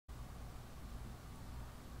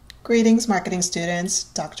Greetings, marketing students.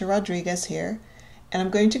 Dr. Rodriguez here, and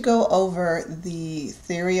I'm going to go over the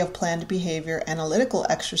theory of planned behavior analytical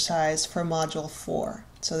exercise for Module 4.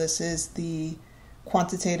 So this is the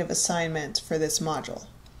quantitative assignment for this module.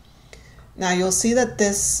 Now you'll see that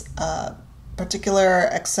this particular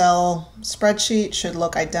Excel spreadsheet should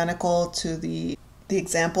look identical to the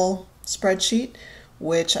example spreadsheet,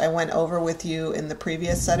 which I went over with you in the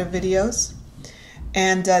previous set of videos.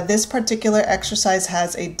 And this particular exercise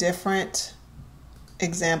has a different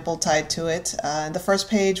example tied to it. The first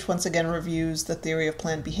page, once again, reviews the theory of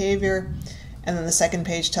planned behavior, and then the second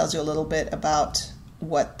page tells you a little bit about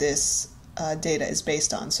what this data is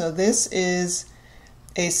based on. So this is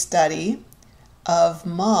a study of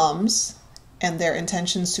moms and their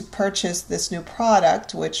intentions to purchase this new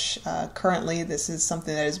product, which currently this is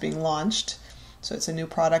something that is being launched. So it's a new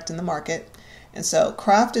product in the market. And so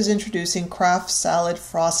Kraft is introducing Kraft salad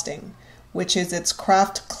frosting, which is its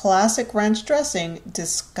Kraft classic ranch dressing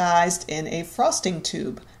disguised in a frosting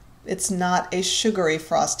tube. It's not a sugary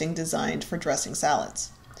frosting designed for dressing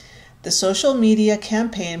salads. The social media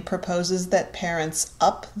campaign proposes that parents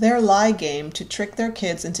up their lie game to trick their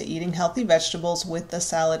kids into eating healthy vegetables with the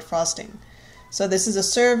salad frosting. So this is a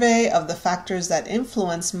survey of the factors that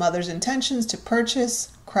influence mothers' intentions to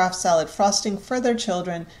purchase Kraft salad frosting for their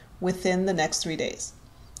children within the next 3 days.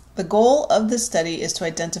 The goal of this study is to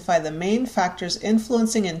identify the main factors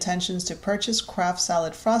influencing intentions to purchase Kraft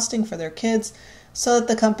salad frosting for their kids so that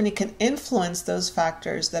the company can influence those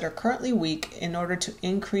factors that are currently weak in order to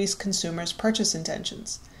increase consumers' purchase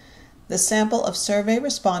intentions. The sample of survey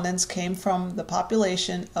respondents came from the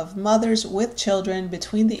population of mothers with children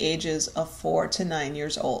between the ages of 4 to 9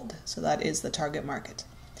 years old. So that is the target market.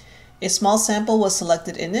 A small sample was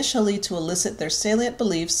selected initially to elicit their salient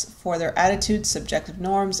beliefs for their attitudes, subjective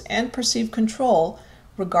norms, and perceived control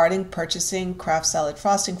regarding purchasing Kraft salad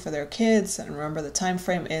frosting for their kids. And remember, the time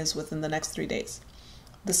frame is within the next 3 days.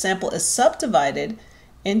 The sample is subdivided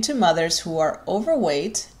into mothers who are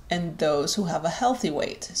overweight and those who have a healthy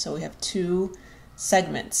weight. So we have two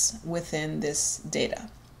segments within this data.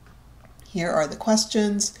 Here are the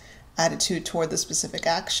questions. Attitude toward the specific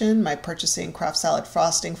action. My purchasing Kraft salad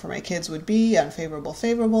frosting for my kids would be unfavorable,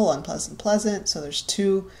 favorable, unpleasant, pleasant. So there's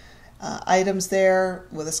two items there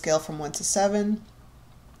with a scale from 1 to 7.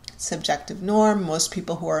 Subjective norm. Most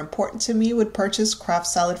people who are important to me would purchase Kraft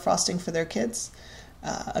salad frosting for their kids.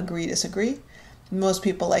 Agree, disagree. Most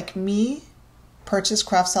people like me purchase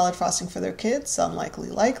Kraft salad frosting for their kids. Unlikely,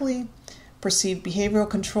 likely. Perceived behavioral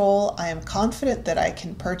control. I am confident that I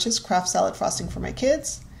can purchase Kraft salad frosting for my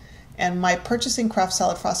kids. And my purchasing Kraft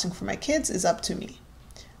salad frosting for my kids is up to me.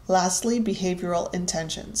 Lastly, behavioral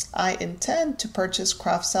intentions. I intend to purchase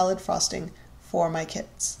Kraft salad frosting for my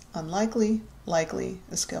kids. Unlikely, likely,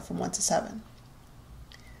 a scale from 1 to 7.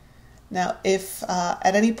 Now, if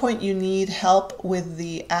at any point you need help with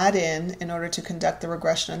the add-in in order to conduct the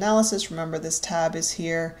regression analysis, remember this tab is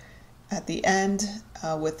here at the end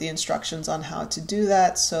with the instructions on how to do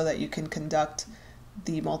that so that you can conduct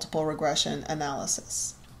the multiple regression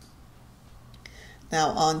analysis.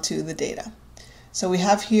 Now on to the data. So we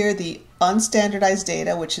have here the unstandardized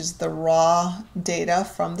data, which is the raw data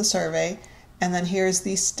from the survey, and then here's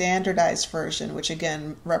the standardized version, which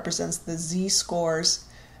again represents the z-scores,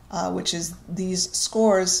 which is these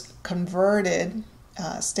scores converted,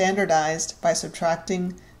 standardized by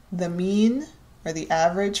subtracting the mean or the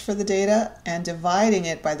average for the data and dividing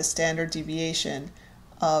it by the standard deviation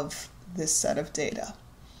of this set of data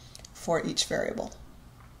for each variable.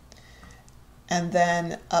 And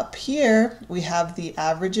then up here, we have the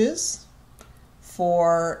averages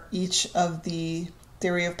for each of the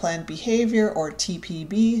theory of planned behavior, or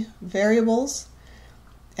TPB, variables.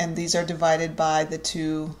 And these are divided by the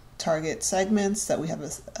two target segments that we have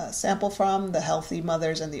a sample from, the healthy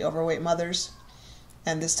mothers and the overweight mothers.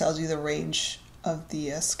 And this tells you the range of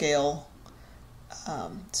the scale.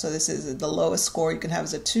 So this is the lowest score you can have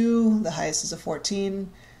is a 2, the highest is a 14.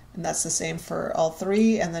 And that's the same for all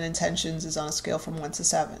three, and then intentions is on a scale from 1 to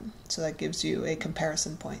 7. So that gives you a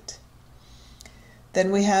comparison point.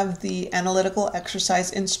 Then we have the analytical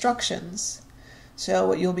exercise instructions. So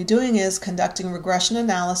what you'll be doing is conducting regression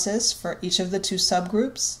analysis for each of the two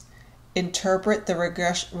subgroups, interpret the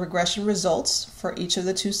regression results for each of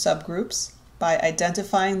the two subgroups by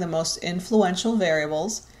identifying the most influential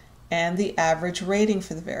variables and the average rating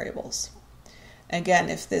for the variables. Again,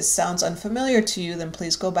 if this sounds unfamiliar to you, then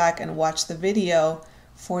please go back and watch the video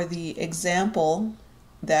for the example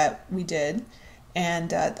that we did,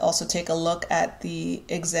 and also take a look at the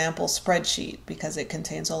example spreadsheet because it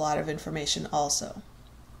contains a lot of information also.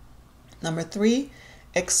 Number 3,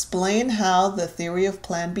 Explain how the theory of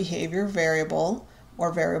planned behavior variable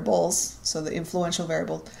or variables, so the influential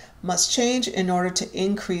variable, must change in order to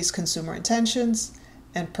increase consumer intentions,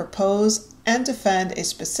 and propose and defend a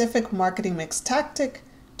specific marketing mix tactic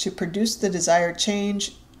to produce the desired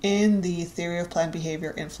change in the theory of planned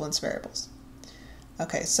behavior influence variables.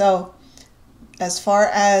 Okay, so as far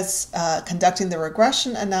as conducting the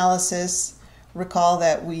regression analysis, recall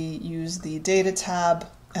that we use the data tab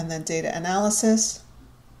and then data analysis.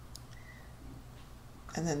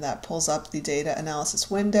 And then that pulls up the data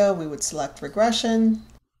analysis window. We would select regression.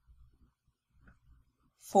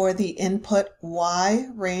 For the input Y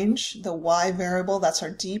range, the Y variable, that's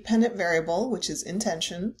our dependent variable, which is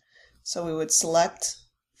intention. So we would select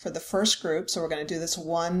for the first group. So we're going to do this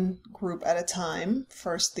one group at a time.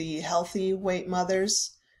 First, the healthy weight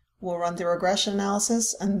mothers. We'll run the regression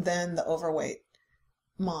analysis, and then the overweight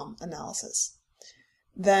mom analysis.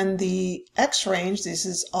 Then the X range, this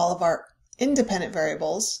is all of our independent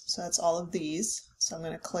variables, so that's all of these. So I'm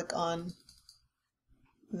going to click on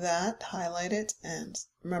that, highlight it, and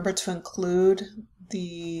remember to include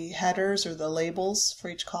the headers or the labels for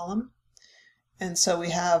each column. And so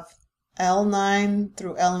we have L9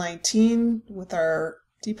 through L19 with our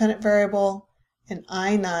dependent variable, and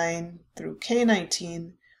I9 through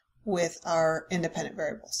K19 with our independent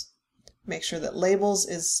variables. Make sure that labels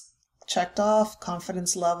is checked off,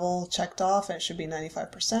 confidence level checked off, and it should be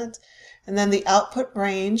 95%. And then the output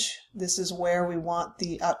range, this is where we want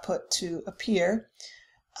the output to appear.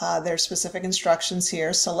 There's specific instructions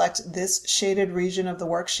here. Select this shaded region of the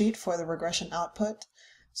worksheet for the regression output.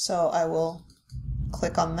 So I will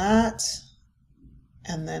click on that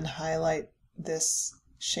and then highlight this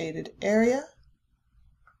shaded area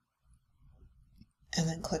and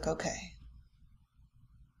then click OK.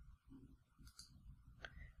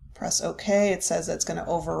 Press OK. It says it's going to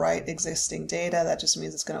overwrite existing data. That just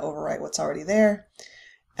means it's going to overwrite what's already there.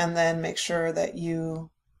 And then make sure that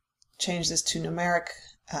you change this to numeric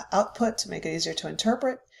output to make it easier to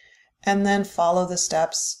interpret. And then follow the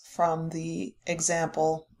steps from the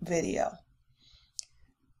example video.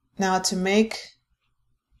 Now to make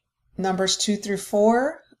numbers 2 through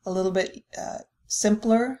 4 a little bit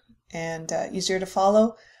simpler and easier to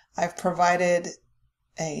follow, I've provided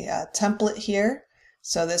a template here.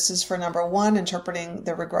 So this is for number 1, interpreting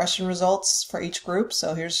the regression results for each group.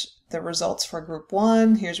 So here's the results for group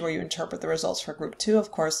 1. Here's where you interpret the results for group 2. Of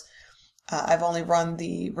course, I've only run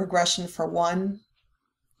the regression for one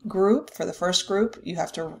group. For the first group, you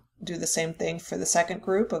have to do the same thing for the second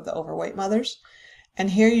group of the overweight mothers. And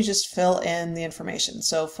here you just fill in the information.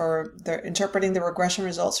 So for interpreting the regression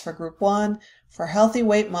results for group 1, for healthy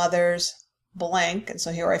weight mothers, blank. And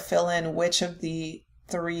so here I fill in which of the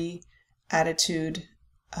 3 attitude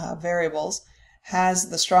variables has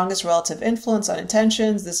the strongest relative influence on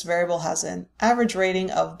intentions. This variable has an average rating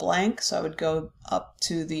of blank, so I would go up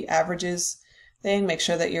to the averages thing, make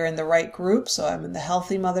sure that you're in the right group. So I'm in the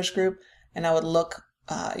healthy mothers group, and I would look,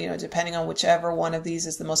 depending on whichever one of these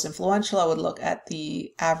is the most influential, I would look at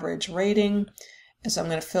the average rating. And so I'm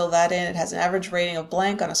going to fill that in. It has an average rating of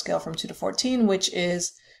blank on a scale from 2 to 14, which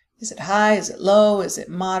is it high, is it low, is it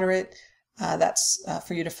moderate? That's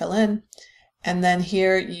for you to fill in. And then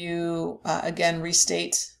here you, again,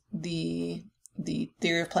 restate the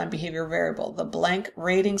theory of planned behavior variable. The blank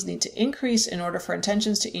ratings need to increase in order for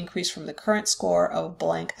intentions to increase from the current score of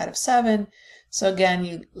blank out of 7. So again,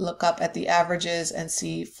 you look up at the averages and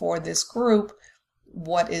see for this group,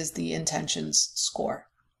 what is the intentions score.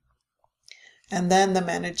 And then the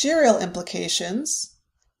managerial implications.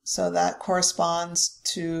 So that corresponds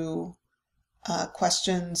to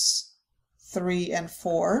questions 3 and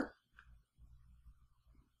 4.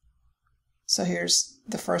 So here's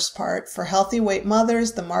the first part. For healthy weight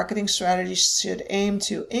mothers, the marketing strategy should aim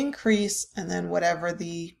to increase, and then whatever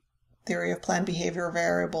the theory of planned behavior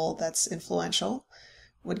variable that's influential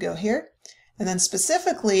would go here. And then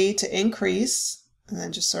specifically to increase, and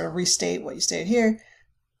then just sort of restate what you stated here,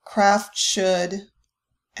 Kraft should,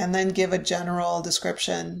 and then give a general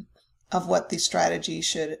description of what the strategy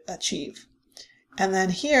should achieve. And then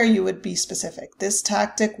here you would be specific. This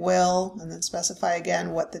tactic will, and then specify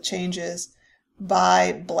again what the change is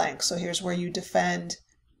by blank. So here's where you defend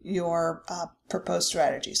your proposed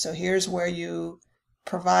strategy. So here's where you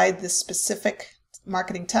provide this specific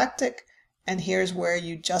marketing tactic, and here's where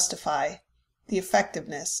you justify the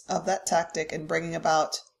effectiveness of that tactic in bringing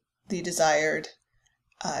about the desired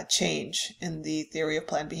change in the theory of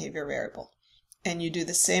planned behavior variable. And you do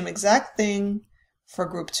the same exact thing for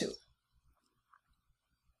group 2.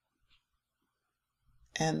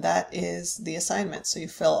 And that is the assignment. So you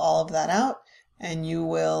fill all of that out and you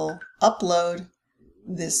will upload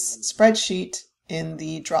this spreadsheet in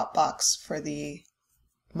the Dropbox for the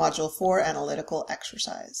Module 4 analytical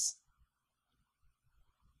exercise.